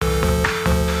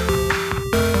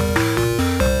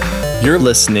You're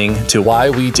listening to Why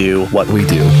We Do What We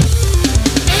Do.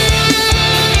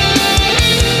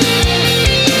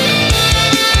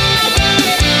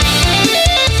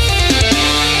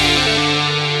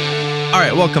 All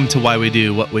right, welcome to Why We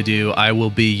Do What We Do. I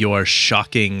will be your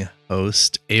shocking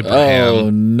host, Abraham. Oh,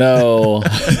 no.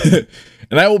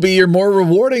 And I will be your more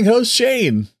rewarding host,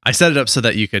 Shane. I set it up so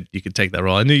that you could take that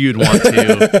role. I knew you'd want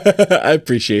to. I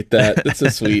appreciate that. That's so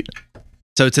sweet.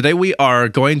 So today we are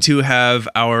going to have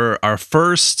our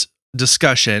first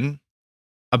discussion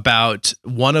about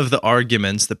one of the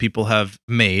arguments that people have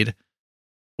made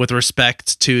with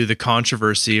respect to the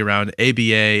controversy around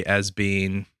ABA as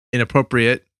being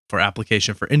inappropriate for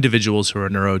application for individuals who are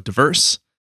neurodiverse.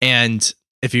 And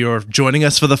if you're joining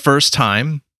us for the first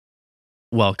time,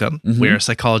 welcome. Mm-hmm. We're a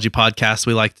psychology podcast.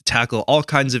 We like to tackle all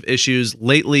kinds of issues.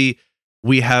 Lately,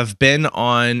 we have been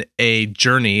on a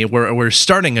journey where we're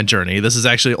starting a journey. This is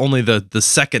actually only the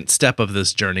second step of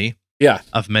this journey. Yeah.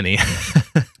 Of many.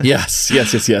 Yes.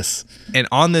 And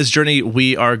on this journey,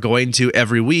 we are going to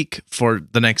every week for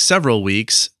the next several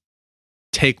weeks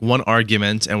take one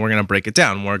argument and we're going to break it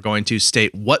down. We're going to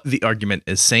state what the argument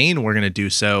is saying. We're going to do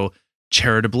so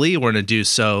charitably. We're going to do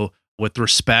so with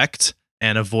respect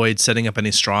and avoid setting up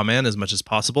any straw man as much as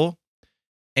possible.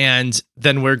 And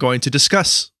then we're going to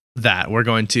discuss that. We're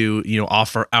going to,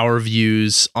 offer our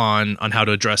views on how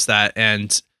to address that.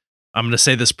 And I'm going to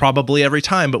say this probably every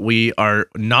time, but we are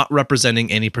not representing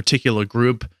any particular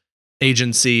group,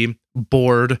 agency,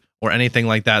 board, or anything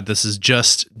like that. This is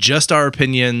just our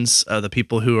opinions of the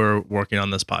people who are working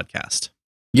on this podcast.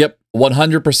 Yep.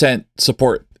 100%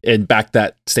 support and back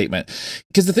that statement.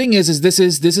 Because the thing is this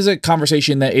is a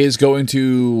conversation that is going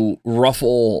to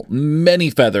ruffle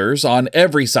many feathers on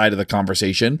every side of the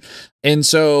conversation. And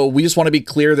so we just want to be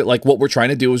clear that what we're trying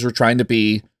to do is we're trying to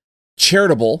be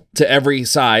charitable to every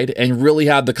side and really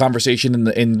have the conversation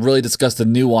and really discuss the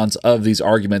nuance of these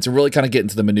arguments and really kind of get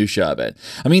into the minutia of it.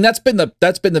 I mean, that's been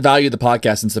the value of the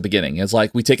podcast since the beginning. It's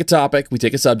we take a topic, we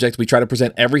take a subject, we try to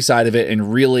present every side of it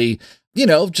and really,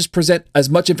 just present as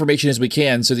much information as we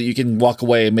can so that you can walk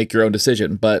away and make your own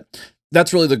decision. But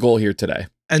that's really the goal here today.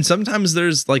 And sometimes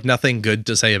there's nothing good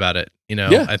to say about it.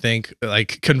 Yeah. I think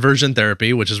conversion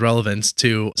therapy, which is relevant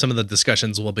to some of the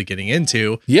discussions we'll be getting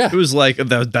into. Yeah. It was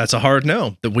that's a hard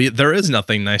no. There is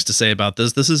nothing nice to say about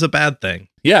this. This is a bad thing.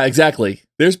 Yeah, exactly.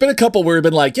 There's been a couple where we've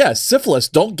been syphilis,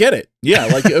 don't get it.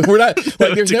 Yeah, we're not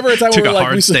there's never a time where we're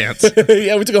hard stance.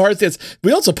 Yeah, we took a hard stance.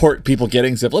 We don't support people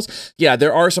getting syphilis. Yeah,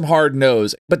 there are some hard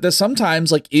no's, but there's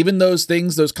sometimes even those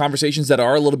things, those conversations that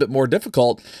are a little bit more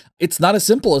difficult, it's not as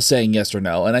simple as saying yes or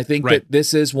no. And I think that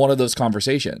this is one of those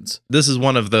conversations. This is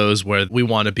one of those where we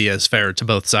want to be as fair to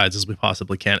both sides as we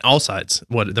possibly can. All sides.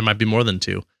 There might be more than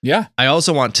two. Yeah. I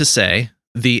also want to say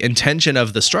the intention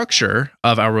of the structure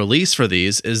of our release for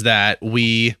these is that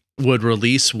we would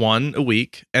release one a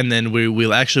week and then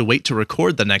we'll actually wait to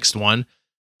record the next one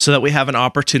so that we have an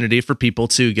opportunity for people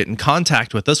to get in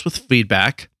contact with us with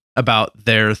feedback about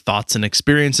their thoughts and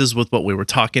experiences with what we were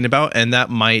talking about. And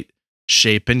that might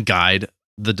shape and guide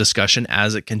the discussion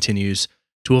as it continues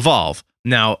to evolve.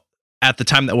 Now, at the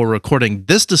time that we're recording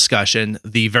this discussion,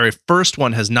 the very first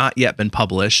one has not yet been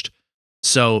published.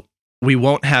 So we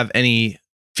won't have any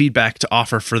feedback to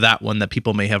offer for that one that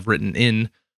people may have written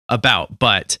in about.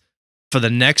 But for the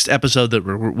next episode that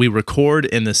we record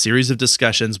in the series of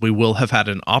discussions, we will have had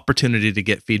an opportunity to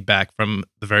get feedback from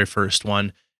the very first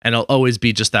one. And it'll always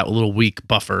be just that little week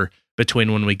buffer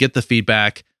between when we get the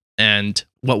feedback and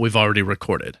what we've already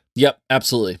recorded. Yep,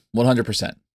 absolutely.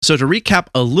 100%. So to recap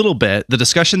a little bit, the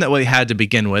discussion that we had to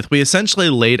begin with, we essentially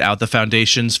laid out the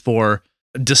foundations for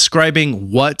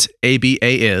describing what ABA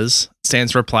is,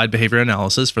 stands for Applied Behavior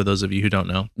Analysis, for those of you who don't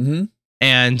know,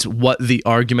 and what the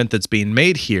argument that's being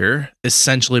made here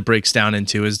essentially breaks down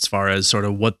into as far as sort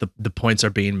of what the points are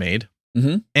being made.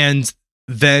 And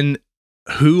then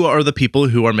who are the people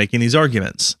who are making these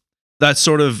arguments? That's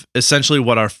sort of essentially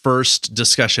what our first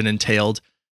discussion entailed.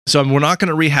 So we're not going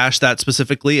to rehash that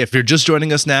specifically. If you're just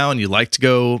joining us now and you like to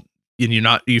go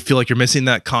and you feel like you're missing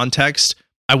that context,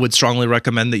 I would strongly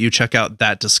recommend that you check out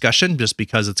that discussion just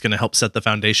because it's going to help set the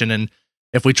foundation. And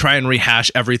if we try and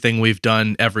rehash everything we've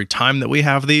done every time that we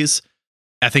have these,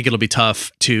 I think it'll be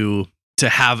tough to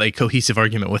have a cohesive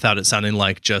argument without it sounding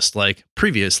just like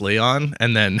previously on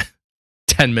and then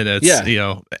 10 minutes,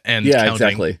 and counting.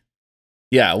 Exactly.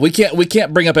 Yeah, we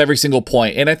can't bring up every single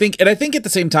point. And I think at the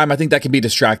same time, I think that can be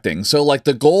distracting. So like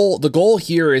the goal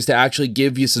here is to actually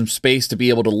give you some space to be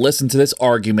able to listen to this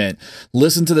argument,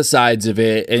 listen to the sides of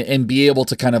it, and be able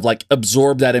to kind of like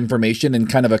absorb that information in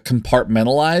kind of a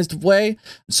compartmentalized way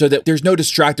so that there's no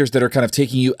distractors that are kind of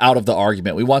taking you out of the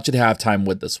argument. We want you to have time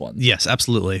with this one. Yes,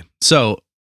 absolutely. So,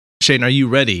 Shane, are you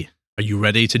ready? Are you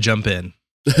ready to jump in?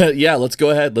 Yeah, let's go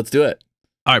ahead. Let's do it.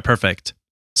 All right, perfect.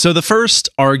 So the first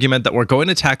argument that we're going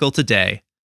to tackle today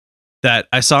that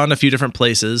I saw in a few different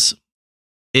places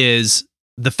is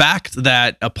the fact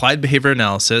that applied behavior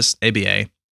analysis, ABA,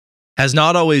 has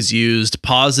not always used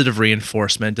positive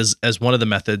reinforcement as one of the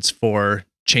methods for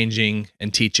changing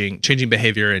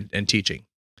behavior and teaching,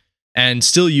 and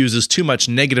still uses too much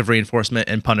negative reinforcement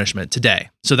and punishment today.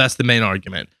 So that's the main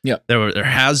argument. Yeah. There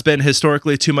has been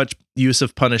historically too much use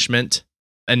of punishment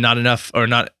and not enough or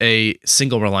not a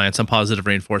single reliance on positive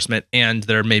reinforcement. And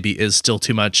there maybe is still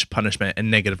too much punishment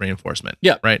and negative reinforcement.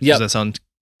 Yeah. Right? Yeah. Does that sound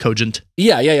cogent?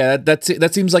 Yeah.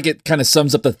 That seems like it kind of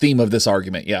sums up the theme of this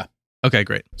argument. Yeah. Okay,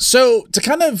 great. So to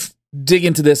kind of dig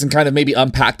into this and kind of maybe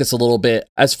unpack this a little bit,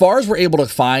 as far as we're able to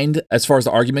find, as far as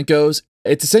the argument goes,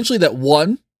 it's essentially that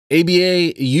one,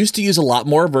 ABA used to use a lot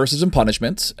more aversives and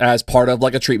punishments as part of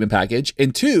like a treatment package,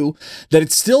 and two, that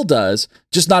it still does,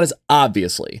 just not as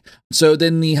obviously. So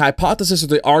then the hypothesis or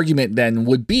the argument then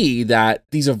would be that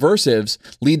these aversives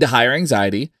lead to higher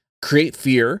anxiety, create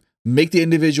fear, make the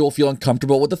individual feel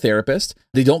uncomfortable with the therapist.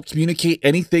 They don't communicate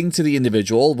anything to the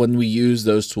individual when we use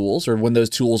those tools, or when those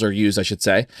tools are used, I should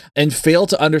say, and fail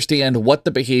to understand what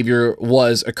the behavior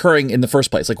was occurring in the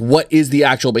first place. Like, what is the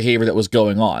actual behavior that was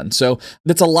going on? So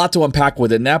that's a lot to unpack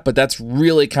within that, but that's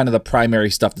really kind of the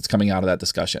primary stuff that's coming out of that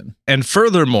discussion. And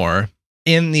furthermore,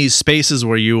 in these spaces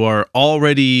where you are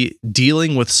already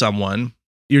dealing with someone,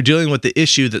 you're dealing with the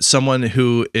issue that someone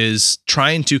who is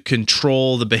trying to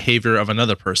control the behavior of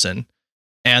another person,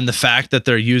 and the fact that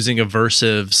they're using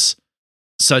aversives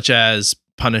such as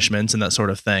punishments and that sort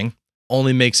of thing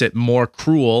only makes it more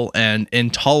cruel and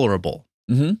intolerable.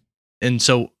 Mm-hmm. And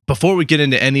so before we get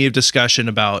into any discussion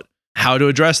about how to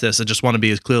address this, I just want to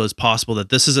be as clear as possible that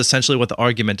this is essentially what the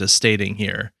argument is stating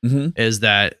here, is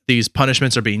that these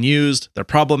punishments are being used. They're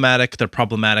problematic. They're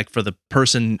problematic for the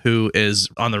person who is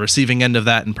on the receiving end of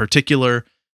that in particular.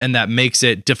 And that makes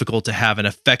it difficult to have an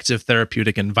effective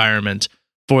therapeutic environment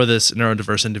for this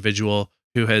neurodiverse individual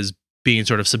who has been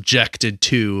sort of subjected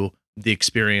to the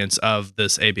experience of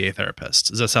this ABA therapist.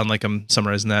 Does that sound like I'm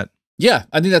summarizing that? Yeah,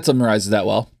 I think that summarizes that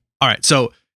well. All right.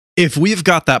 So if we've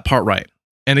got that part right,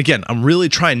 and again, I'm really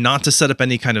trying not to set up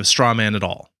any kind of straw man at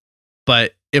all,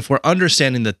 but if we're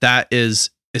understanding that that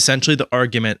is essentially the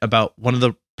argument about one of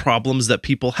the problems that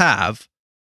people have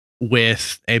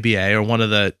with ABA, or one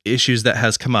of the issues that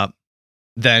has come up,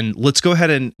 then let's go ahead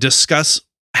and discuss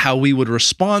how we would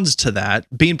respond to that,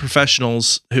 being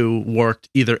professionals who worked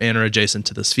either in or adjacent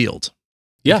to this field.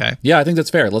 Yeah. Okay. Yeah, I think that's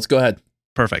fair. Let's go ahead.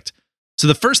 Perfect. So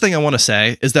the first thing I want to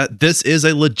say is that this is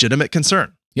a legitimate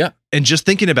concern. Yeah. And just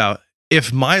thinking about,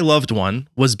 if my loved one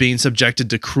was being subjected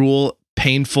to cruel,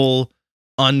 painful,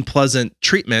 unpleasant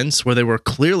treatments where they were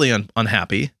clearly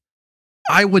unhappy,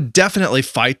 I would definitely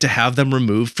fight to have them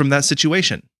removed from that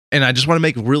situation. And I just want to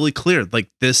make really clear, like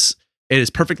this, it is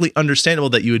perfectly understandable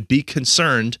that you would be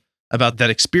concerned about that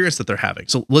experience that they're having.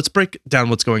 So let's break down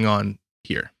what's going on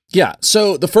here. Yeah.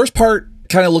 So the first part,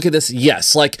 kind of look at this.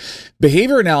 Yes, like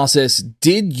behavior analysis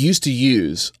did used to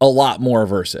use a lot more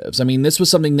aversives. I mean, this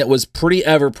was something that was pretty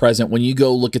ever present when you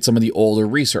go look at some of the older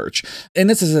research. And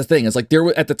this is the thing, it's like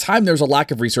at the time there was a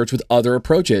lack of research with other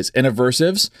approaches, and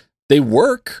aversives, they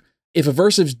work. If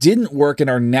aversives didn't work in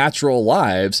our natural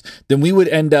lives, then we would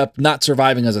end up not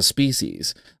surviving as a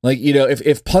species. Like, you know,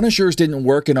 if punishers didn't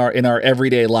work in our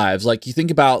everyday lives, like you think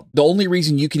about the only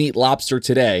reason you can eat lobster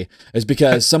today is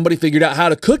because somebody figured out how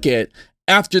to cook it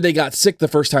after they got sick the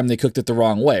first time they cooked it the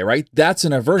wrong way, right? That's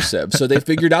an aversive. So they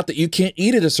figured out that you can't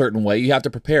eat it a certain way. You have to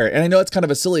prepare it. And I know it's kind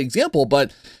of a silly example,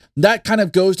 but that kind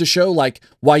of goes to show like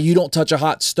why you don't touch a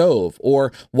hot stove,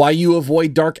 or why you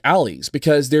avoid dark alleys,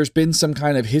 because there's been some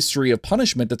kind of history of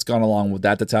punishment that's gone along with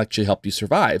that that's actually helped you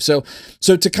survive. So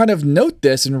to kind of note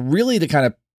this and really to kind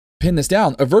of pin this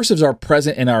down, aversives are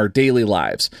present in our daily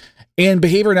lives. And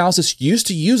behavior analysis used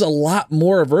to use a lot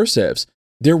more aversives.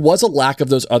 There was a lack of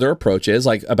those other approaches,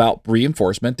 like about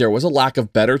reinforcement. There was a lack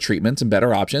of better treatments and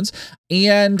better options.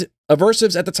 And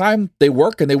aversives at the time, they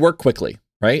work, and they work quickly,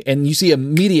 right? And you see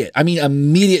immediate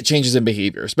changes in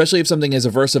behavior, especially if something is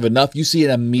aversive enough, you see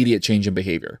an immediate change in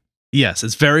behavior. Yes,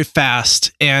 it's very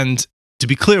fast. And to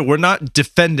be clear, we're not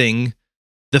defending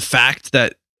the fact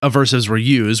that aversives were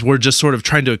used. We're just sort of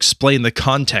trying to explain the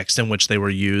context in which they were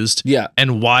used Yeah.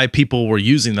 and why people were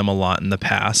using them a lot in the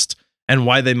past and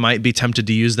why they might be tempted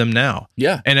to use them now.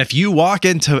 Yeah. And if you walk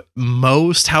into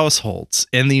most households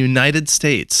in the United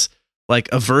States, like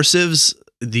aversives,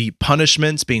 the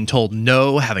punishments, being told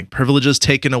no, having privileges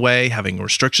taken away, having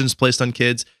restrictions placed on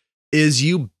kids is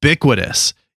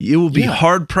ubiquitous. You will be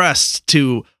hard pressed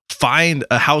to find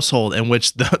a household in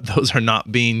which those are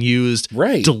not being used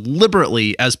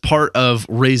deliberately as part of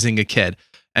raising a kid.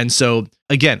 And so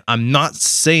again, I'm not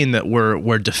saying that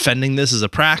we're defending this as a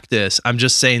practice. I'm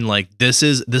just saying like this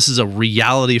is a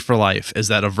reality for life, is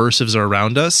that aversives are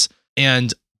around us.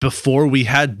 And before we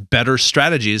had better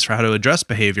strategies for how to address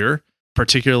behavior,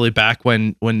 particularly back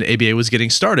when the ABA was getting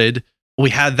started, we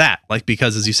had that, like,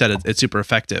 because as you said, it's super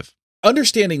effective.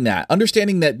 Understanding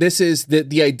that this is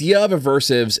the idea of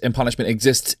aversives and punishment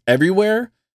exists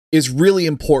everywhere is really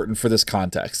important for this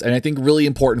context. And I think really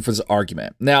important for this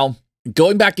argument. Now,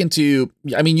 going back into,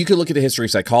 I mean, you could look at the history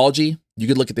of psychology, you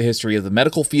could look at the history of the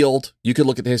medical field, you could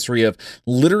look at the history of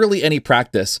literally any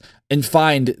practice and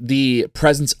find the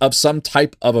presence of some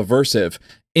type of aversive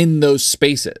in those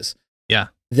spaces. Yeah.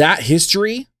 That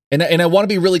history, and I want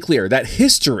to be really clear, that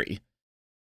history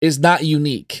is not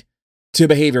unique to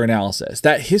behavior analysis.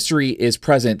 That history is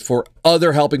present for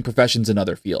other helping professions in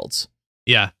other fields.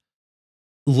 Yeah.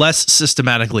 Less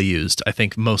systematically used, I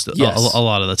think, a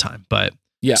lot of the time. But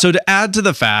yeah. So to add to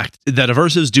the fact that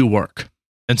aversives do work,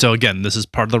 and so again, this is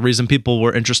part of the reason people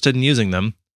were interested in using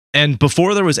them. And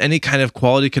before there was any kind of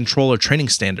quality control or training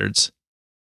standards,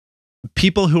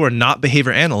 people who are not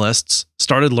behavior analysts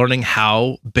started learning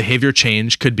how behavior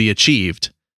change could be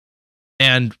achieved.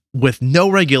 And with no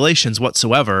regulations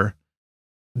whatsoever,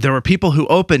 there were people who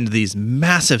opened these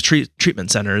massive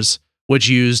treatment centers, which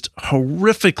used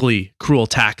horrifically cruel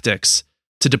tactics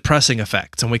to depressing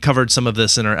effects. And we covered some of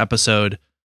this in our episode,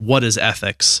 What is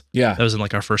Ethics? Yeah. That was in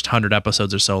like our first 100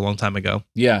 episodes or so, a long time ago.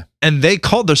 Yeah. And they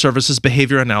called their services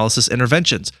behavior analysis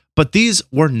interventions, but these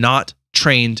were not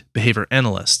trained behavior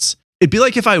analysts. It'd be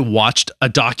like if I watched a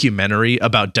documentary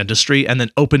about dentistry and then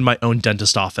opened my own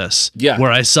dentist office,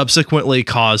 where I subsequently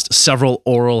caused several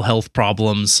oral health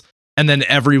problems, and then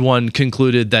everyone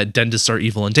concluded that dentists are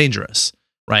evil and dangerous,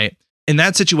 right? In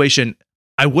that situation,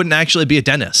 I wouldn't actually be a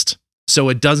dentist, so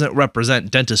it doesn't represent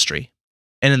dentistry.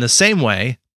 And in the same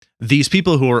way, these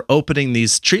people who are opening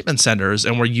these treatment centers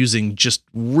and were using just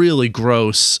really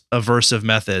gross, aversive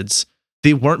methods,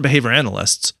 they weren't behavior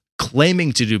analysts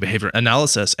claiming to do behavior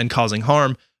analysis and causing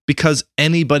harm because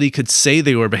anybody could say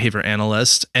they were a behavior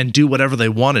analyst and do whatever they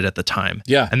wanted at the time.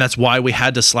 Yeah. And that's why we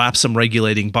had to slap some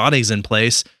regulating bodies in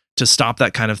place to stop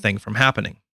that kind of thing from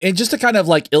happening. And just to kind of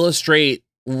like illustrate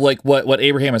like what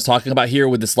Abraham is talking about here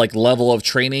with this like level of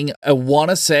training, I want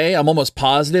to say, I'm almost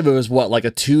positive it was like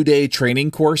a 2-day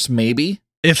training course, maybe.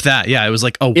 If that, yeah, it was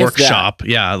like a workshop.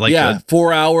 Yeah.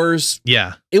 4 hours.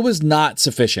 Yeah. It was not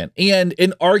sufficient. And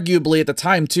arguably at the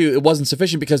time too, it wasn't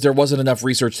sufficient because there wasn't enough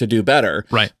research to do better.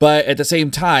 Right. But at the same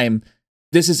time,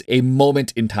 this is a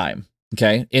moment in time.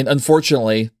 Okay. And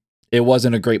unfortunately, it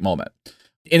wasn't a great moment.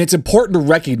 And it's important to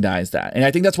recognize that. And I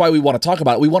think that's why we want to talk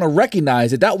about it. We want to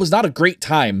recognize that was not a great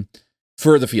time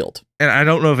for the field. And I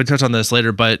don't know if I touch on this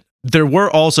later, but there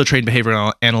were also trained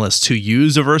behavioral analysts who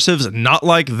use aversives, not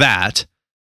like that,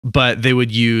 but they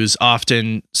would use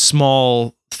often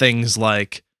small things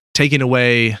like taking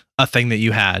away a thing that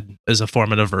you had as a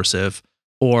form of aversive,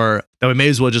 or that we may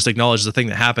as well just acknowledge the thing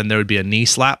that happened. There would be a knee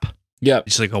slap. Yeah.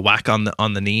 Just like a whack on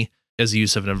the knee as the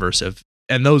use of an aversive.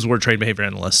 And those were trained behavior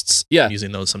analysts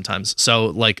using those sometimes. So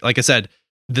like I said,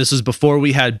 this was before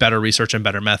we had better research and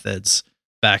better methods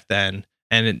back then.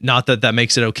 And not that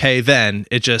makes it okay then.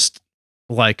 It just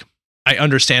like, I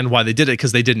understand why they did it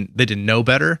because they didn't know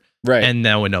better. Right. And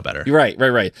now we know better. Right.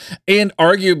 And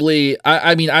arguably,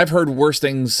 I mean, I've heard worse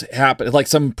things happen, like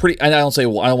some pretty, and I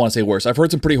don't want to say worse. I've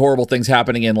heard some pretty horrible things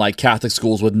happening in like Catholic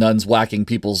schools with nuns whacking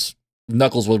people's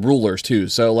knuckles with rulers too.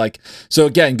 So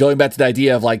again, going back to the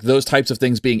idea of like those types of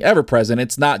things being ever present,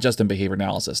 it's not just in behavior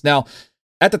analysis. Now,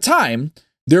 at the time,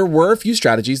 there were a few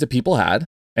strategies that people had,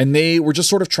 and they were just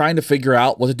sort of trying to figure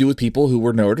out what to do with people who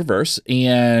were neurodiverse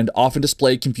and often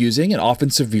displayed confusing and often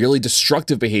severely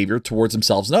destructive behavior towards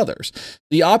themselves and others.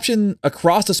 The option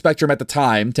across the spectrum at the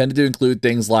time tended to include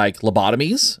things like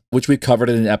lobotomies, which we covered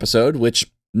in an episode,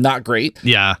 which not great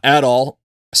at all.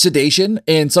 Sedation,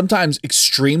 and sometimes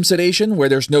extreme sedation where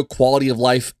there's no quality of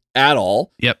life at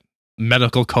all. Yep.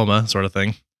 Medical coma sort of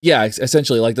thing. Yeah,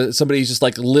 essentially like somebody's just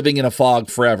like living in a fog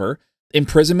forever.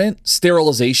 Imprisonment,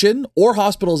 sterilization, or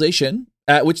hospitalization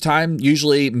at which time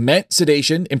usually meant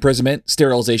sedation, imprisonment,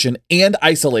 sterilization, and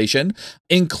isolation,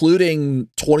 including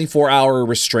 24-hour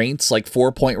restraints, like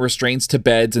 4-point restraints to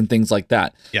beds and things like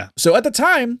that. Yeah. So at the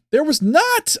time, there was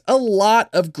not a lot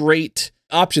of great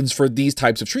options for these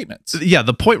types of treatments. Yeah,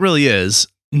 the point really is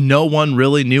no one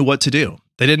really knew what to do.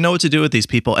 They didn't know what to do with these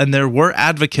people, and there were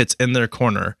advocates in their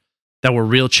corner that were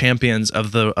real champions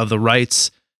of the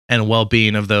rights and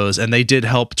well-being of those, and they did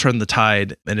help turn the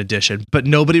tide in addition. But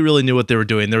nobody really knew what they were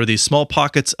doing. There were these small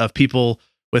pockets of people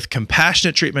with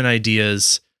compassionate treatment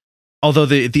ideas, although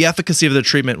the efficacy of their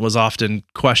treatment was often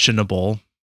questionable.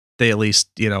 They at least,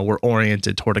 were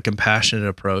oriented toward a compassionate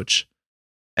approach.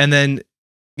 And then,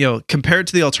 compared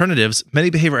to the alternatives, many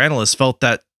behavior analysts felt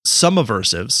that some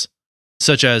aversives,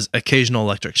 such as occasional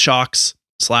electric shocks,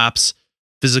 slaps,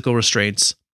 physical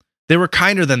restraints, they were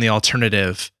kinder than the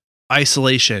alternative: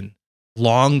 isolation,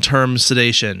 long-term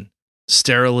sedation,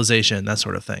 sterilization, that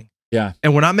sort of thing. Yeah.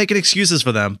 And we're not making excuses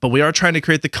for them, but we are trying to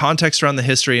create the context around the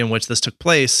history in which this took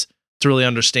place to really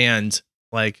understand,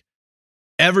 like,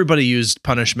 everybody used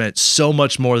punishment so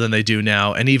much more than they do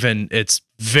now. And even it's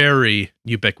very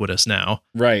ubiquitous now.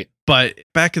 Right. But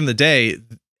back in the day,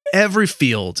 every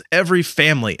field, every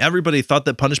family, everybody thought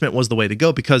that punishment was the way to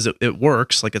go because it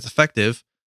works, like it's effective.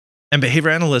 And behavior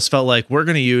analysts felt like we're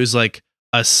going to use like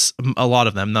a lot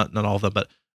of them, not all of them, but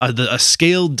a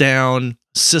scaled down,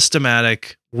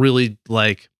 systematic, really,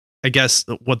 like, I guess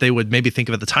what they would maybe think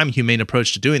of at the time, humane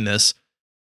approach to doing this,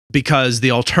 because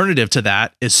the alternative to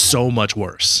that is so much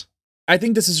worse. I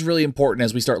think this is really important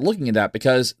as we start looking at that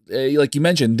because, like you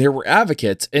mentioned, there were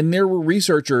advocates and there were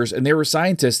researchers and there were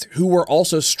scientists who were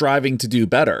also striving to do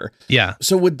better. Yeah.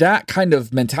 So with that kind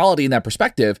of mentality and that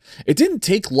perspective, it didn't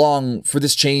take long for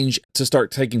this change to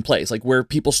start taking place, like where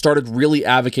people started really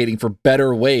advocating for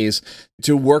better ways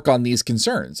to work on these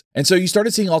concerns. And so you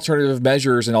started seeing alternative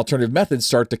measures and alternative methods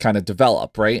start to kind of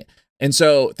develop, right? And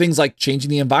so things like changing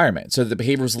the environment so that the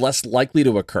behavior was less likely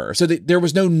to occur, so that there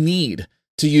was no need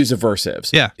to use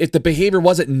aversives. Yeah. If the behavior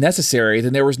wasn't necessary,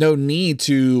 then there was no need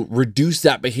to reduce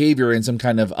that behavior in some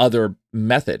kind of other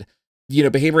method.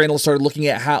 Behavior analysts started looking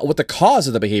at what the cause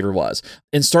of the behavior was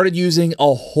and started using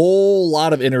a whole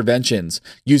lot of interventions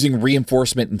using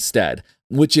reinforcement instead,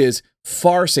 which is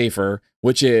far safer,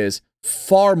 which is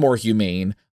far more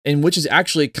humane, and which is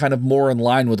actually kind of more in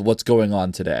line with what's going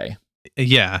on today.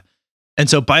 Yeah. And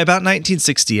so by about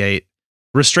 1968,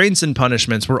 restraints and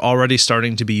punishments were already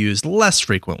starting to be used less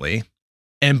frequently.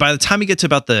 And by the time you get to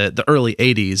about the early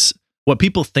 80s, what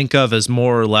people think of as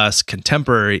more or less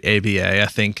contemporary ABA, I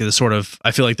think is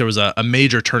I feel like there was a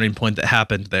major turning point that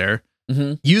happened there.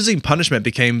 Mm-hmm. Using punishment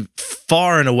became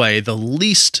far and away the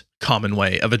least common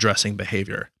way of addressing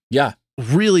behavior. Yeah.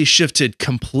 Really shifted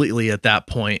completely at that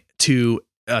point to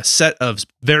a set of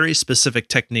very specific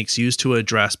techniques used to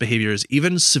address behaviors,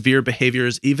 even severe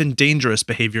behaviors, even dangerous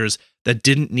behaviors that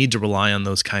didn't need to rely on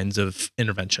those kinds of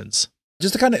interventions.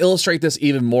 Just to kind of illustrate this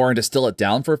even more and distill it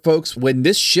down for folks, when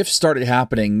this shift started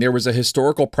happening, there was a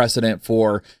historical precedent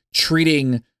for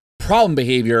treating problem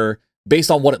behavior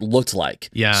based on what it looked like.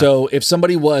 Yeah. So if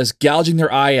somebody was gouging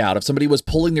their eye out, if somebody was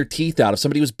pulling their teeth out, if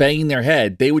somebody was banging their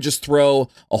head, they would just throw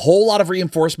a whole lot of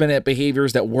reinforcement at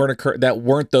behaviors that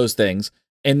weren't those things,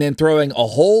 and then throwing a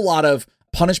whole lot of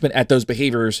punishment at those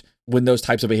behaviors when those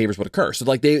types of behaviors would occur. So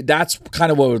that's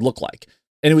kind of what it would look like.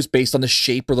 And it was based on the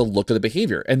shape or the look of the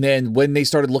behavior. And then when they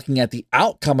started looking at the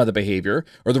outcome of the behavior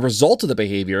or the result of the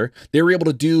behavior, they were able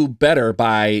to do better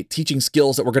by teaching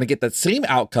skills that were going to get that same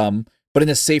outcome, but in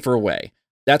a safer way.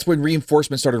 That's when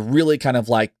reinforcement started really kind of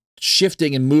like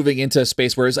shifting and moving into a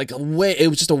space where it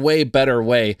was just a way better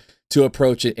way to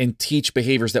approach it and teach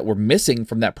behaviors that were missing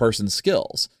from that person's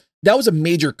skills. That was a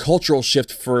major cultural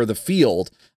shift for the field,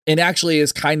 and actually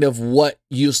is kind of what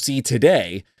you see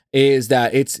today, is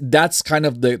that that's kind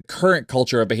of the current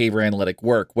culture of behavior analytic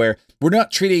work, where we're not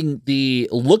treating the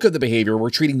look of the behavior, we're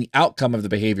treating the outcome of the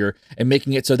behavior and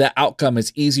making it so that outcome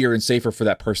is easier and safer for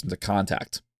that person to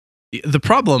contact. The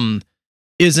problem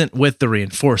isn't with the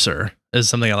reinforcer, is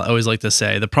something I always like to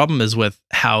say. The problem is with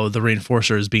how the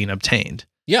reinforcer is being obtained.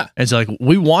 Yeah. And so, like,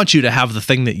 we want you to have the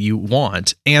thing that you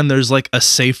want, and there's like a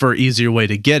safer, easier way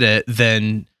to get it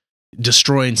than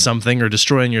destroying something or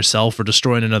destroying yourself or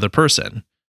destroying another person.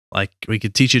 Like, we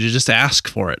could teach you to just ask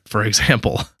for it, for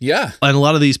example. Yeah. And a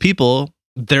lot of these people,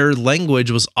 their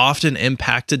language was often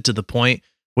impacted to the point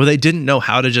where they didn't know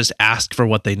how to just ask for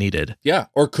what they needed. Yeah,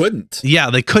 or couldn't. Yeah,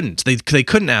 they couldn't. They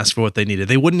couldn't ask for what they needed.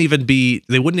 They wouldn't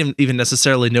even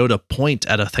necessarily know to point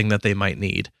at a thing that they might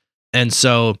need. And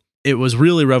so it was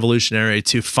really revolutionary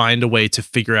to find a way to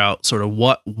figure out sort of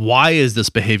why is this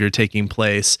behavior taking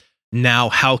place? Now,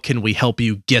 how can we help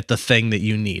you get the thing that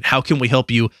you need? How can we help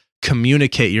you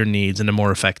communicate your needs in a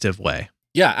more effective way?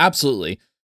 Yeah, absolutely.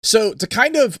 So to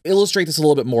kind of illustrate this a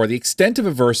little bit more, the extent of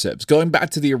aversives, going back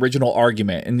to the original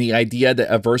argument and the idea that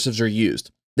aversives are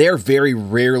used, they are very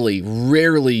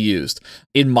rarely used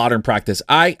in modern practice.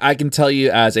 I can tell you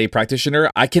as a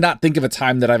practitioner, I cannot think of a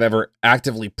time that I've ever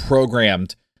actively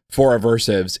programmed for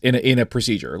aversives in a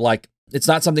procedure. Like, it's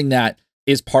not something that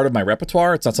is part of my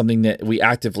repertoire. It's not something that we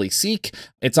actively seek.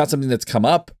 It's not something that's come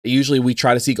up. Usually we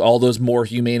try to seek all those more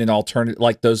humane and alternative,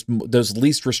 like those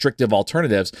least restrictive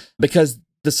alternatives, because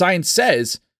the science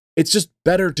says it's just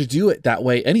better to do it that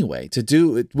way anyway, to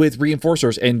do it with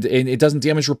reinforcers, and it doesn't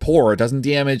damage rapport, it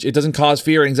doesn't cause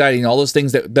fear, anxiety, and all those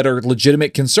things that are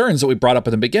legitimate concerns that we brought up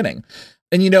in the beginning.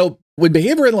 And when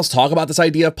behavior analysts talk about this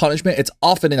idea of punishment, it's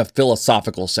often in a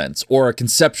philosophical sense or a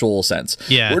conceptual sense.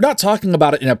 Yeah. We're not talking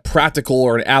about it in a practical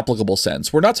or an applicable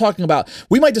sense. We're not talking about,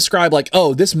 we might describe like,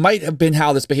 oh, this might have been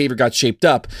how this behavior got shaped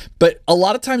up. But a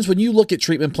lot of times when you look at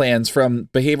treatment plans from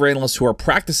behavior analysts who are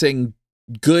practicing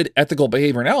good ethical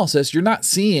behavior analysis, you're not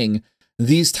seeing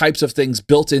these types of things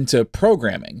built into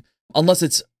programming unless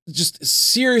it's just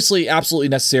seriously absolutely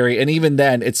necessary. And even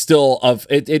then, it's still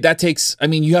that takes,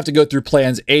 you have to go through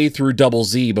plans A through double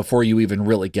Z before you even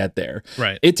really get there.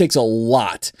 Right. It takes a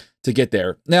lot to get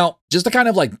there. Now, just to kind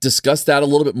of like discuss that a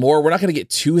little bit more, we're not going to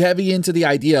get too heavy into the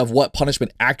idea of what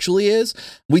punishment actually is.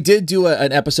 We did do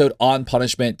an episode on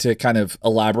punishment to kind of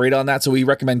elaborate on that. So we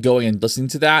recommend going and listening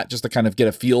to that just to kind of get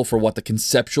a feel for what the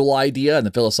conceptual idea and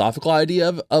the philosophical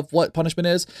idea of what punishment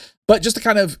is. But just to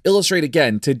kind of illustrate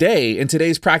again, today, in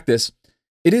today's practice,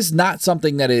 it is not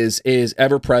something that is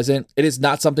ever present. It is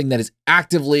not something that is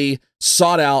actively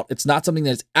sought out. It's not something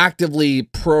that is actively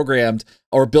programmed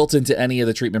or built into any of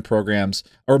the treatment programs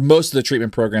or most of the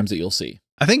treatment programs that you'll see.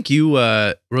 I think you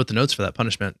wrote the notes for that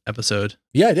punishment episode.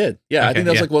 Yeah, I did. Yeah, okay, I think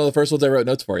that was like one of the first ones I wrote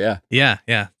notes for. Yeah. Yeah.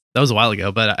 That was a while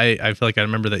ago, but I feel like I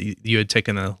remember that you had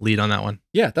taken a lead on that one.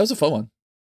 Yeah, that was a fun one.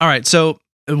 All right. So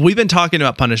we've been talking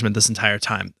about punishment this entire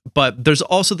time, but there's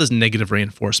also this negative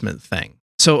reinforcement thing.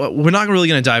 So we're not really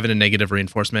going to dive into negative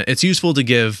reinforcement. It's useful to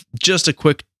give just a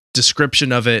quick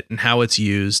description of it and how it's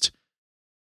used.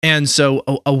 And so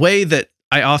a way that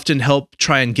I often help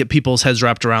try and get people's heads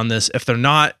wrapped around this, if they're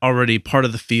not already part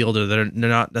of the field or they're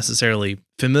not necessarily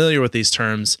familiar with these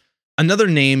terms, another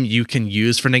name you can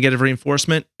use for negative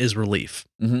reinforcement is relief.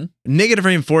 Mm-hmm. Negative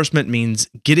reinforcement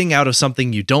means getting out of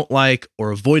something you don't like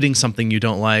or avoiding something you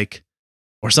don't like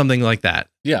or something like that.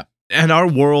 Yeah. And our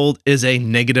world is a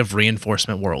negative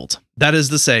reinforcement world. That is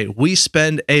to say, we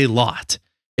spend a lot,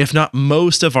 if not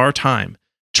most of our time,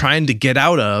 trying to get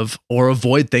out of or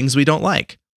avoid things we don't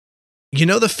like. You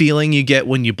know the feeling you get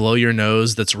when you blow your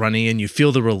nose that's runny and you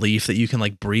feel the relief that you can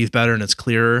like breathe better and it's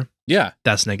clearer? Yeah.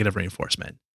 That's negative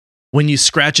reinforcement. When you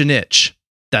scratch an itch,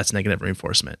 that's negative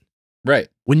reinforcement. Right.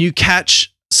 When you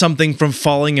catch something from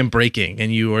falling and breaking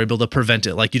and you are able to prevent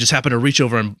it, like you just happen to reach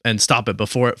over and stop it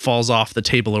before it falls off the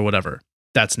table or whatever,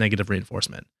 that's negative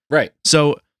reinforcement. Right.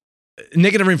 So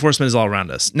negative reinforcement is all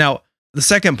around us. Now, the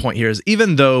second point here is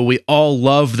even though we all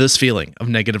love this feeling of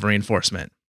negative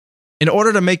reinforcement, in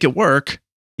order to make it work,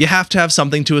 you have to have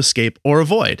something to escape or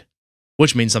avoid,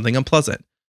 which means something unpleasant.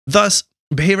 Thus,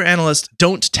 behavior analysts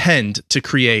don't tend to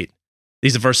create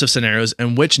these aversive scenarios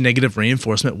in which negative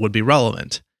reinforcement would be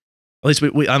relevant. At least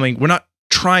we're not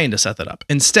trying to set that up.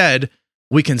 Instead,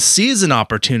 we can seize an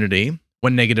opportunity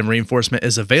when negative reinforcement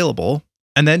is available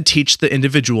and then teach the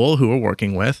individual who we're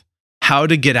working with how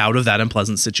to get out of that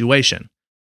unpleasant situation.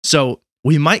 So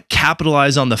we might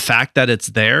capitalize on the fact that it's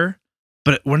there,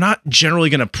 but we're not generally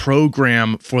going to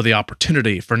program for the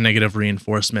opportunity for negative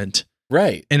reinforcement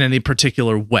right in any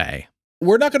particular way.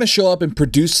 We're not going to show up and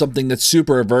produce something that's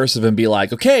super aversive and be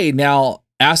like, okay, now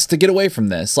ask to get away from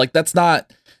this. Like that's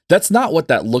not what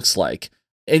that looks like.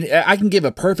 And I can give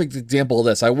a perfect example of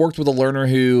this. I worked with a learner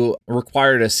who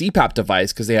required a CPAP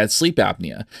device because they had sleep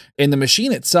apnea, and the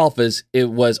machine itself was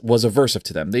aversive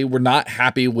to them. They were not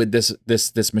happy with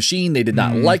this machine. They did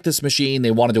not like this machine. They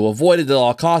wanted to avoid it at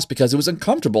all costs because it was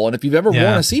uncomfortable. And if you've ever worn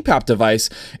a CPAP device,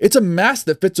 it's a mask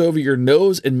that fits over your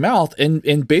nose and mouth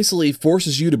and basically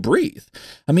forces you to breathe.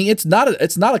 I mean, it's not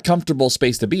a comfortable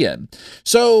space to be in.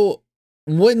 So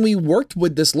when we worked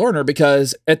with this learner,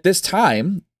 because at this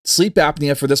time, sleep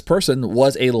apnea for this person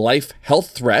was a life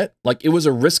health threat. Like it was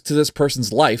a risk to this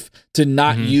person's life to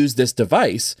not use this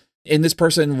device. And this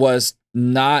person was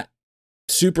not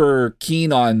super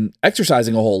keen on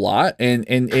exercising a whole lot. And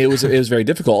it was very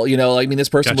difficult. This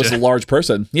person was a large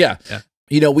person. Yeah.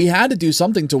 We had to do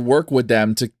something to work with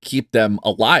them to keep them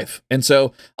alive. And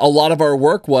so a lot of our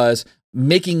work was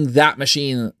making that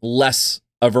machine less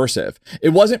aversive. It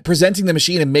wasn't presenting the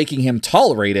machine and making him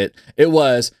tolerate it. It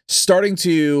was starting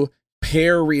to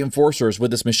pair reinforcers with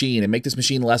this machine and make this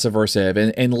machine less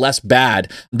aversive and less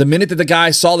bad. The minute that the guy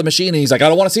saw the machine and he's like, I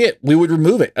don't want to see it, we would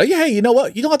remove it. Oh, yeah, hey, you know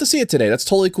what? You don't have to see it today. That's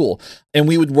totally cool. And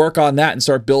we would work on that and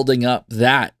start building up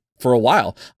that for a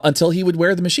while until he would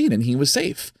wear the machine and he was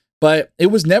safe. But it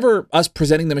was never us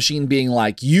presenting the machine being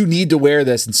like, you need to wear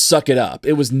this and suck it up.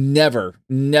 It was never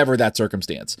that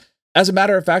circumstance. As a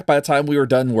matter of fact, by the time we were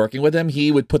done working with him,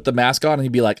 he would put the mask on and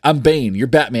he'd be like, I'm Bane, you're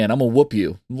Batman, I'm gonna whoop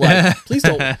you. I'm like,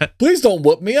 please don't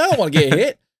whoop me. I don't want to get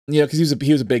hit. Because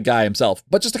he was a big guy himself.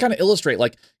 But just to kind of illustrate,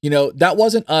 that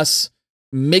wasn't us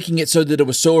making it so that it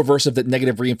was so aversive that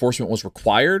negative reinforcement was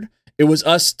required. It was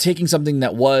us taking something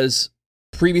that was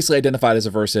previously identified as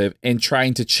aversive and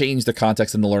trying to change the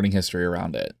context and the learning history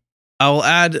around it. I will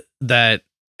add that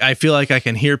I feel like I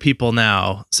can hear people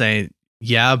now saying,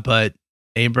 yeah, but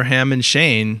Abraham and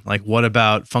Shane, like, what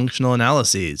about functional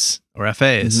analyses or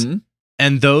FAs? Mm-hmm.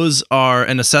 And those are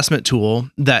an assessment tool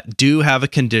that do have a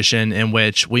condition in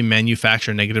which we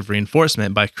manufacture negative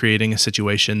reinforcement by creating a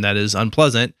situation that is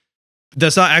unpleasant.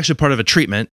 That's not actually part of a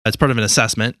treatment. That's part of an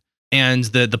assessment. And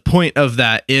the point of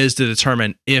that is to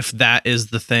determine if that is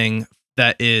the thing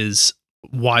that is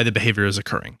why the behavior is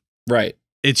occurring. Right.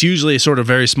 It's usually sort of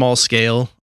very small scale,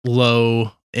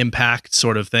 low impact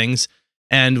sort of things.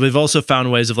 And we've also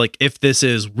found ways of, like, if this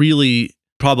is really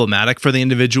problematic for the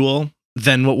individual,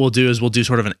 then what we'll do is we'll do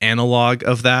sort of an analog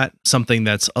of that, something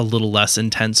that's a little less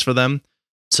intense for them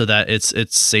so that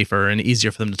it's safer and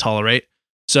easier for them to tolerate.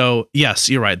 So yes,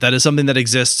 you're right. That is something that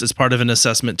exists as part of an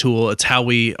assessment tool. It's how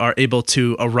we are able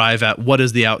to arrive at what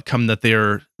is the outcome that they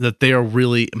are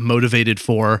really motivated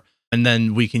for. And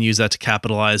then we can use that to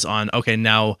capitalize on, okay,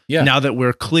 now that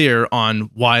we're clear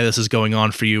on why this is going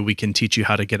on for you, we can teach you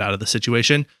how to get out of the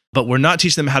situation. But we're not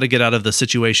teaching them how to get out of the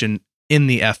situation in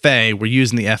the FA. We're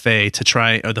using the FA to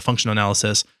try, or the functional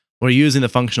analysis. We're using the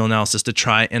functional analysis to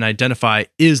try and identify,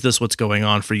 is this what's going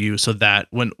on for you? So that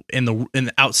when in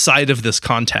the outside of this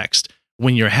context,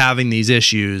 when you're having these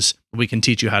issues, we can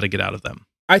teach you how to get out of them.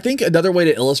 I think another way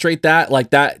to illustrate that,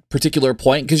 like that particular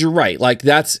point, because you're right, like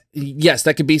that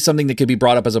could be something that could be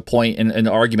brought up as a point in an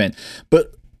argument.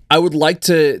 But I would like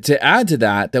to add to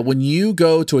that when you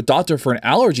go to a doctor for an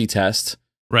allergy test,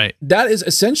 right, that is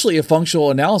essentially a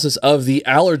functional analysis of the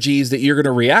allergies that you're going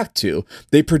to react to.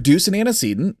 They produce an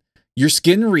antecedent, your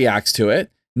skin reacts to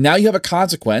it. Now you have a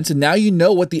consequence, and now you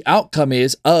know what the outcome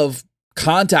is of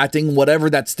contacting whatever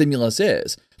that stimulus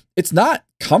is. It's not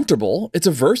comfortable. It's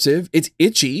aversive. It's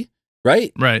itchy,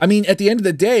 right? Right. I mean, at the end of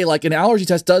the day, like, an allergy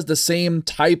test does the same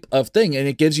type of thing, and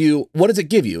it gives you, what does it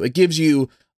give you? It gives you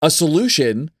a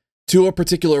solution to a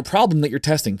particular problem that you're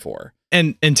testing for.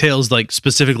 And entails, like,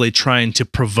 specifically trying to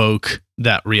provoke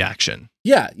that reaction.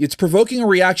 Yeah, it's provoking a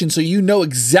reaction so you know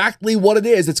exactly what it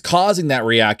is that's causing that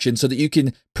reaction so that you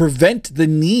can prevent the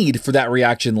need for that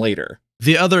reaction later.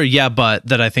 The other but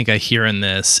that I think I hear in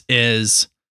this is,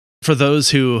 for those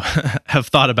who have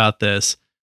thought about this,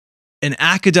 an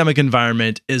academic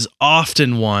environment is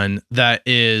often one that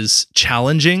is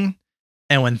challenging.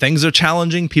 And when things are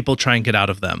challenging, people try and get out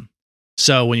of them.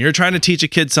 So when you're trying to teach a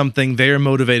kid something, they are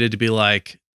motivated to be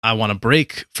like, I want to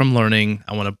break from learning.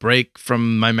 I want to break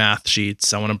from my math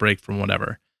sheets. I want to break from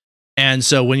whatever. And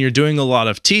so when you're doing a lot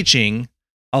of teaching,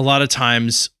 a lot of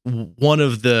times one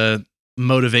of the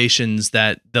motivations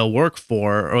that they'll work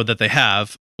for, or that they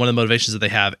have, one of the motivations that they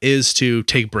have is to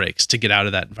take breaks, to get out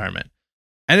of that environment.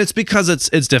 And it's because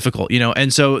it's difficult,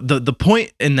 And so the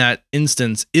point in that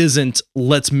instance isn't,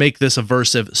 let's make this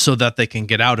aversive so that they can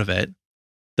get out of it.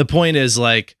 The point is,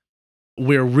 like,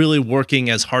 we're really working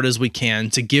as hard as we can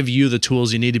to give you the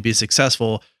tools you need to be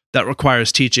successful. That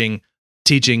requires teaching.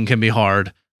 Teaching can be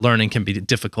hard. Learning can be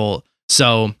difficult.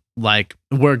 So, like,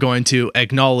 we're going to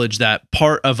acknowledge that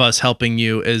part of us helping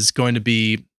you is going to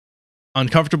be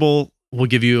uncomfortable. We'll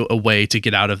give you a way to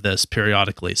get out of this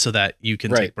periodically so that you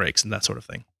can take breaks and that sort of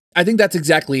thing. I think that's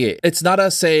exactly it. It's not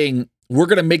us saying, we're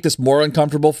going to make this more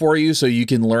uncomfortable for you so you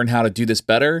can learn how to do this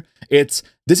better. It's,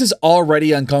 this is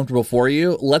already uncomfortable for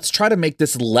you. Let's try to make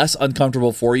this less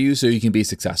uncomfortable for you so you can be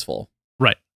successful.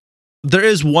 Right. There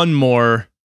is one more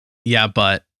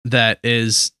but that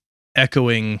is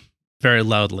echoing very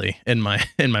loudly in my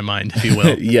mind, if you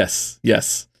will. Yes.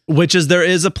 Which is, there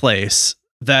is a place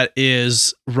that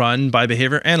is run by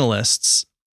behavior analysts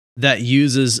that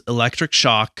uses electric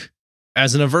shock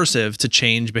as an aversive to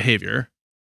change behavior.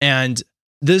 And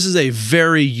this is a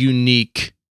very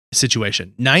unique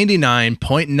situation.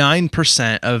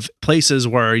 99.9% of places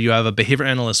where you have a behavior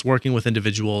analyst working with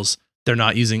individuals, they're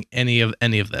not using any of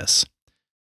this.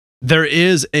 There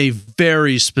is a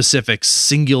very specific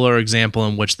singular example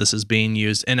in which this is being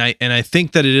used, and I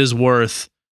think that it is worth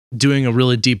doing a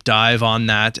really deep dive on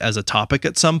that as a topic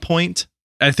at some point.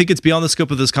 I think it's beyond the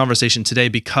scope of this conversation today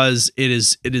because it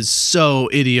is so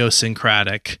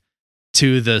idiosyncratic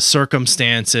to the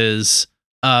circumstances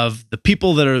of the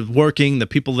people that are working, the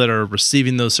people that are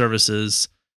receiving those services,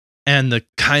 and the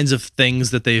kinds of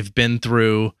things that they've been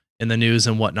through in the news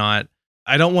and whatnot.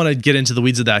 I don't want to get into the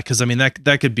weeds of that because I mean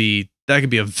that could be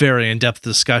a very in-depth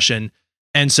discussion.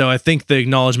 And so I think the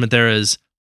acknowledgement there is,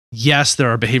 yes, there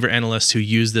are behavior analysts who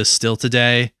use this still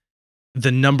today.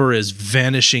 The number is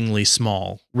vanishingly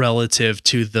small relative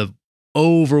to the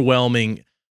overwhelming.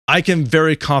 I can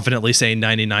very confidently say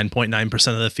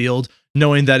 99.9% of the field,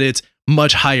 knowing that it's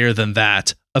much higher than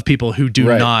that of people who do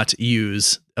not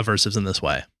use aversives in this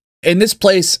way. And this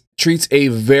place treats a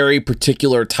very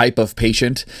particular type of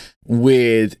patient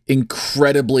with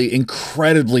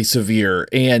incredibly severe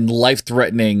and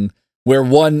life-threatening, where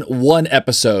one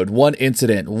episode, one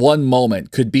incident, one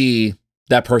moment could be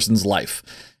that person's life.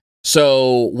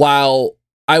 So while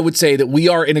I would say that we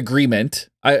are in agreement,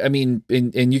 I mean,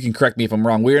 and you can correct me if I'm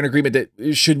wrong, we're in agreement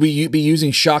that should we be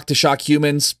using shock to shock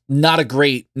humans? It's not a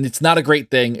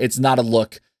great thing. It's not a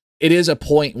look. It is a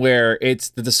point where it's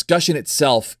the discussion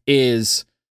itself is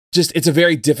just, it's a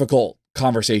very difficult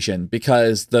conversation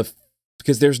because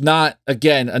there's not a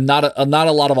lot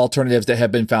of alternatives that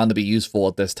have been found to be useful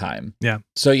at this time. Yeah.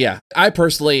 So yeah, I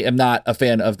personally am not a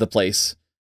fan of the place,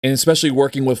 and especially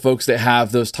working with folks that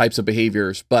have those types of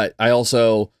behaviors. But I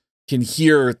also can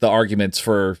hear the arguments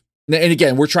for, and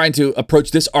again, we're trying to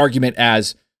approach this argument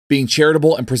as being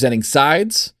charitable and presenting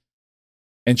sides,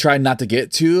 and trying not to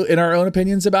get too in our own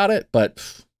opinions about it.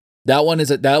 But that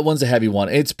one's a heavy one.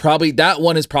 That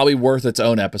one is probably worth its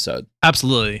own episode.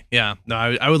 Absolutely. Yeah. No,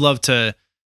 I would love to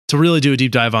really do a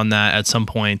deep dive on that at some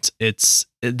point.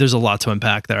 There's a lot to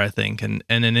unpack there, I think. And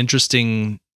an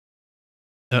interesting,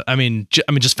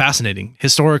 just fascinating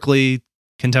historically,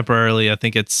 contemporarily. I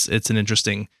think it's an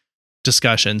interesting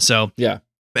discussion. So yeah.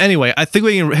 Anyway, I think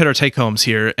we can hit our take homes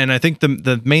here. And I think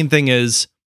the main thing is,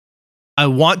 I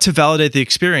want to validate the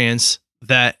experience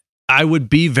that I would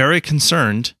be very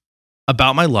concerned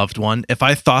about my loved one if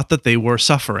I thought that they were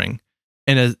suffering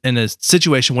in a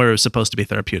situation where it was supposed to be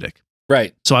therapeutic.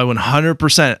 Right. So I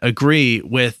 100% agree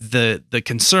with the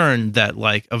concern that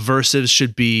like aversives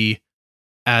should be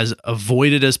as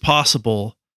avoided as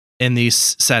possible in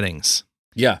these settings.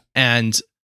 Yeah. And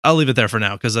I'll leave it there for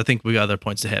now because I think we got other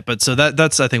points to hit. But so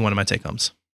that's I think one of my take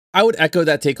homes. I would echo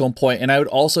that take-home point, and I would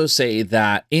also say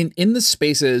that in the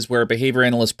spaces where behavior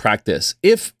analysts practice,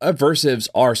 if aversives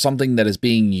are something that is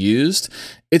being used,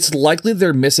 it's likely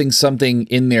they're missing something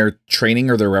in their training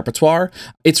or their repertoire.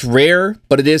 It's rare,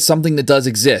 but it is something that does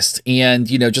exist. And,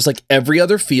 just like every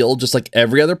other field, just like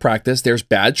every other practice, there's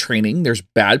bad training, there's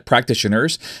bad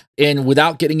practitioners. And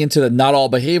without getting into the not all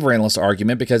behavior analyst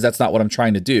argument, because that's not what I'm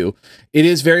trying to do, it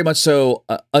is very much so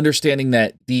understanding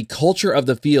that the culture of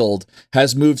the field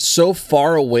has moved so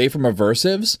far away from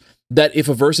aversives that if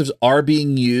aversives are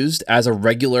being used as a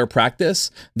regular practice,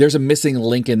 there's a missing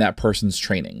link in that person's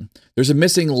training. There's a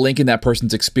missing link in that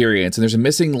person's experience, and there's a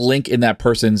missing link in that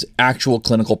person's actual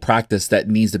clinical practice that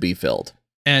needs to be filled.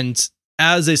 And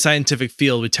as a scientific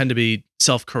field, we tend to be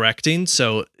self-correcting.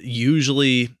 So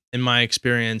usually, in my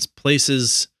experience,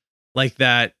 places like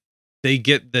that, they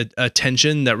get the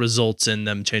attention that results in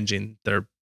them changing their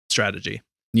strategy.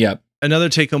 Yeah. Another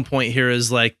take-home point here is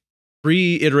like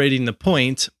reiterating the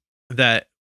point that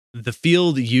the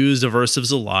field used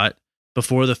aversives a lot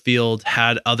before the field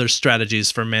had other strategies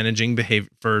for managing behavior,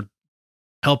 for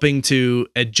helping to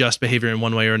adjust behavior in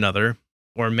one way or another,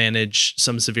 or manage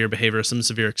some severe behavior, some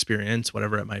severe experience,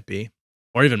 whatever it might be,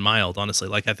 or even mild, honestly.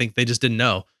 Like, I think they just didn't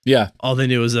know. Yeah. All they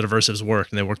knew was that aversives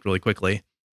worked, and they worked really quickly.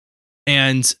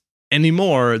 And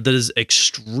anymore, that is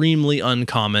extremely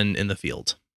uncommon in the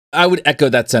field. I would echo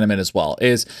that sentiment as well.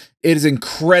 It is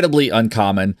incredibly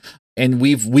uncommon, and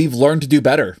we've learned to do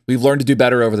better. We've learned to do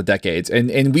better over the decades,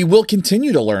 and we will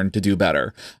continue to learn to do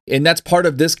better. And that's part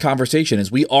of this conversation,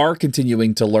 is we are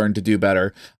continuing to learn to do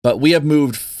better, but we have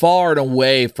moved far and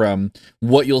away from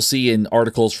what you'll see in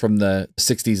articles from the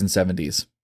 60s and 70s.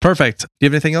 Perfect. Do you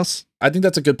have anything else? I think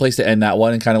that's a good place to end that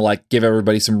one and kind of like give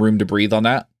everybody some room to breathe on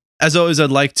that. As always,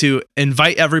 I'd like to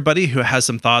invite everybody who has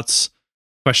some thoughts,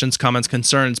 questions, comments,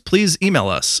 concerns, please email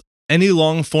us. Any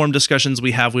long form discussions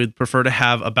we have, we'd prefer to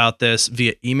have about this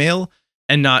via email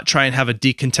and not try and have a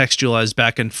decontextualized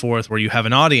back and forth where you have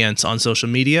an audience on social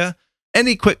media.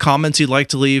 Any quick comments you'd like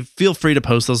to leave, feel free to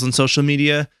post those on social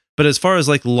media. But as far as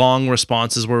like long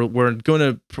responses,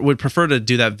 would prefer to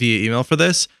do that via email for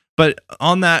this. But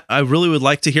on that, I really would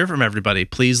like to hear from everybody.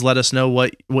 Please let us know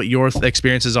what your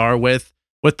experiences are with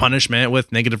punishment,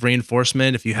 with negative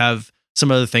reinforcement. If you have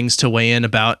some other things to weigh in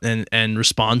about and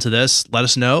respond to this, let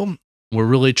us know. We're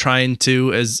really trying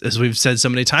to, as we've said so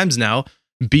many times now,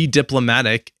 be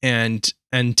diplomatic and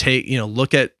take,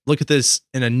 look at this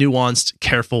in a nuanced,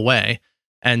 careful way.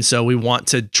 And so we want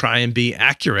to try and be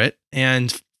accurate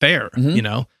and fair,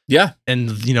 Yeah. and,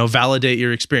 validate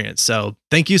your experience. So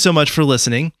thank you so much for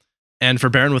listening and for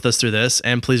bearing with us through this.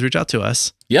 And please reach out to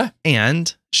us. Yeah.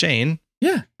 And Shane.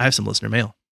 Yeah. I have some listener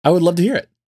mail. I would love to hear it.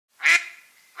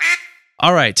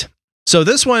 All right. So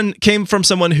this one came from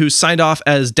someone who signed off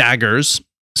as Daggers.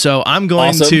 So I'm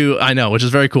going to, I know, which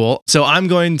is very cool. So I'm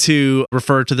going to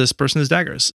refer to this person as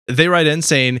Daggers. They write in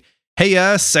saying,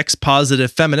 "Hey, sex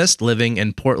positive feminist living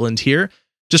in Portland here.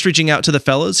 Just reaching out to the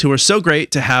fellas who are so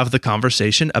great to have the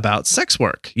conversation about sex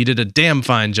work. You did a damn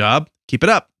fine job. Keep it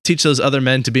up. Teach those other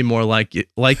men to be more like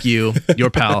you,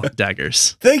 your pal,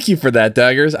 Daggers." Thank you for that,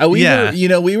 Daggers.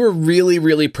 We were really,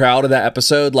 really proud of that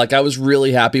episode. Like, I was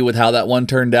really happy with how that one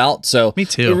turned out. So me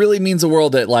too. It really means the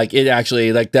world that it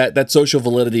actually that social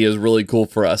validity is really cool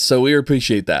for us. So we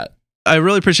appreciate that. I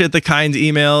really appreciate the kind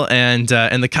email and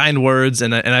the kind words,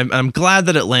 and I'm glad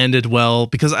that it landed well,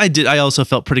 because I also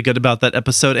felt pretty good about that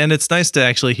episode, and it's nice to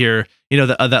actually hear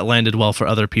that landed well for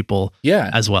other people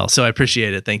as well. So I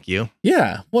appreciate it. Thank you.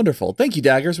 Yeah, wonderful. Thank you,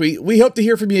 Daggers. We hope to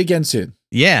hear from you again soon.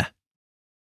 Yeah.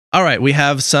 All right, we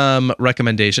have some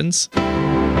recommendations.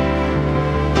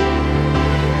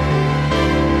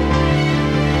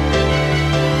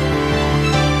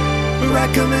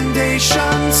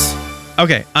 Recommendations.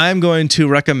 Okay, I'm going to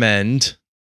recommend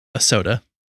a soda.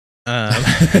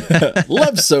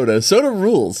 Love soda. Soda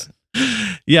rules.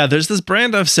 Yeah, there's this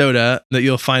brand of soda that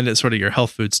you'll find at sort of your health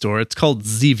food store. It's called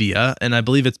Zevia, and I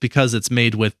believe it's because it's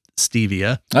made with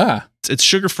stevia. It's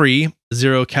sugar-free,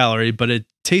 0 calorie, but it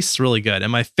tastes really good.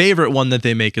 And my favorite one that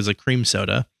they make is a cream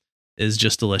soda. Is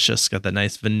just delicious. Got that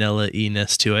nice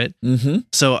vanilla-iness to it. Mm-hmm.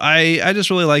 So I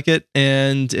just really like it,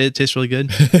 and it tastes really good.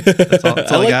 That's all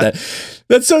I got. That.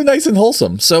 That's so nice and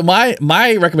wholesome. So my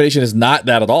recommendation is not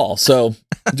that at all. So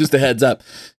just a heads up.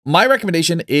 My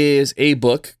recommendation is a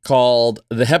book called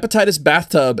The Hepatitis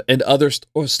Bathtub and Other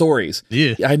Stories.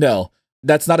 Yeah. I know.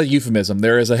 That's not a euphemism.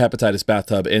 There is a hepatitis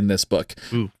bathtub in this book.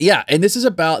 Ooh. Yeah, and this is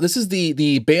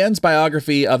the band's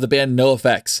biography of the band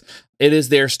NoFX. It is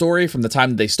their story from the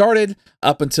time that they started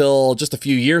up until just a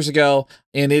few years ago,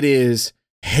 and it is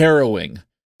harrowing,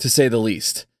 to say the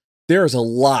least. There is a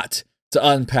lot to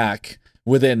unpack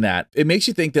within that. It makes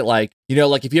you think that,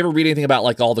 if you ever read anything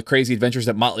about all the crazy adventures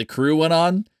that Motley Crue went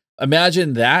on,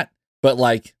 imagine that, but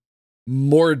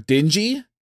more dingy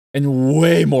and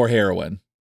way more heroin.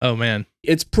 Oh man.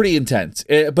 It's pretty intense,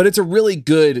 but it's a really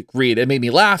good read. It made me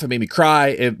laugh. It made me cry.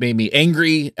 It made me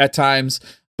angry at times,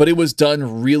 but it was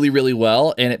done really, really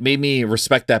well. And it made me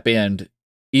respect that band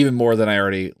even more than I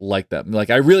already liked them.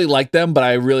 I really liked them, but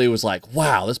I really was like,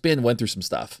 wow, this band went through some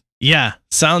stuff. Yeah.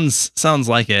 Sounds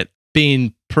like it.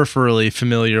 Being peripherally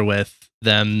familiar with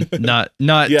them, not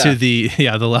Yeah. to the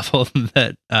level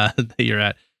that you're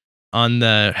at on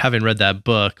the having read that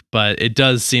book, but it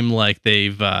does seem like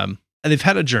they've had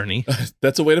a journey.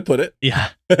 That's a way to put it. Yeah.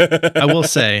 I will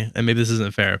say, and maybe this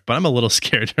isn't fair, but I'm a little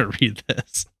scared to read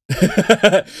this.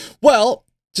 Well,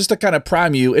 just to kind of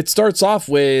prime you, it starts off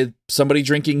with somebody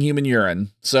drinking human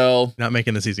urine. So not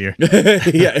making this easier.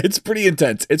 Yeah, it's pretty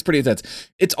intense.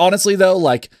 It's honestly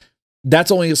though,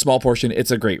 that's only a small portion. It's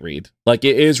a great read. It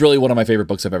is really one of my favorite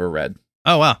books I've ever read.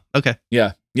 Oh, wow. Okay.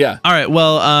 Yeah. All right.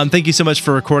 Well, thank you so much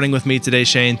for recording with me today,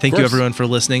 Shane. Thank you, everyone, for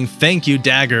listening. Thank you,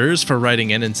 Daggers, for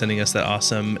writing in and sending us that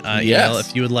awesome email.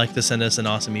 If you would like to send us an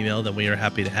awesome email, then we are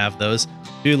happy to have those.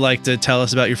 If you'd like to tell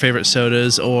us about your favorite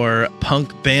sodas or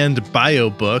punk band bio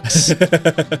books,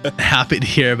 happy to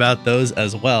hear about those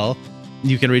as well.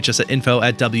 You can reach us at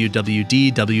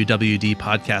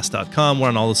info@wwd.podcast.com. We're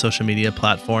on all the social media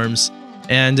platforms.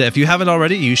 And if you haven't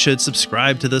already, you should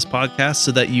subscribe to this podcast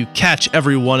so that you catch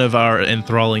every one of our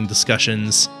enthralling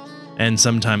discussions and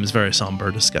sometimes very somber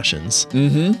discussions.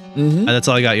 That's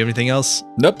all I got. You have anything else?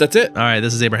 Nope, that's it. All right,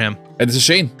 this is Abraham. And this is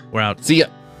Shane. We're out. See ya.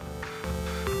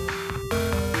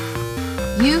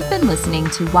 You've been listening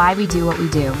to Why We Do What We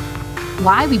Do.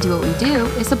 Why We Do What We Do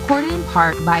is supported in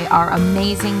part by our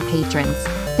amazing patrons.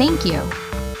 Thank you.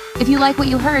 If you like what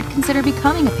you heard, consider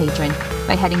becoming a patron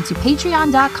by heading to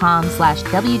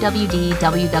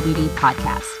patreon.com/WWDWWD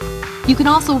podcast. You can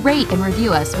also rate and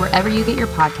review us wherever you get your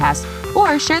podcast,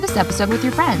 or share this episode with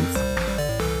your friends.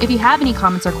 If you have any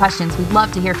comments or questions, we'd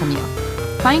love to hear from you.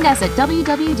 Find us at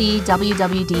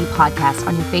WWDWWD podcast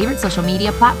on your favorite social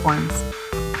media platforms.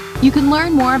 You can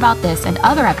learn more about this and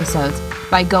other episodes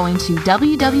by going to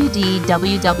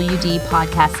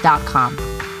www.wwdpodcast.com.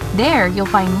 There, you'll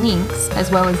find links as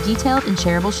well as detailed and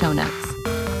shareable show notes.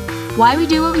 Why We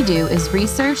Do What We Do is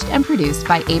researched and produced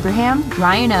by Abraham,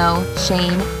 Ryan O,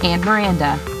 Shane, and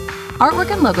Miranda.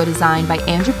 Artwork and logo design by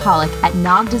Andrew Pollock at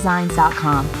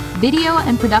nogdesigns.com. Video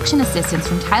and production assistance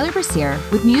from Tyler Brasier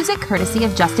with music courtesy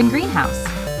of Justin Greenhouse.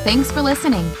 Thanks for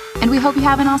listening, and we hope you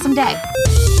have an awesome day.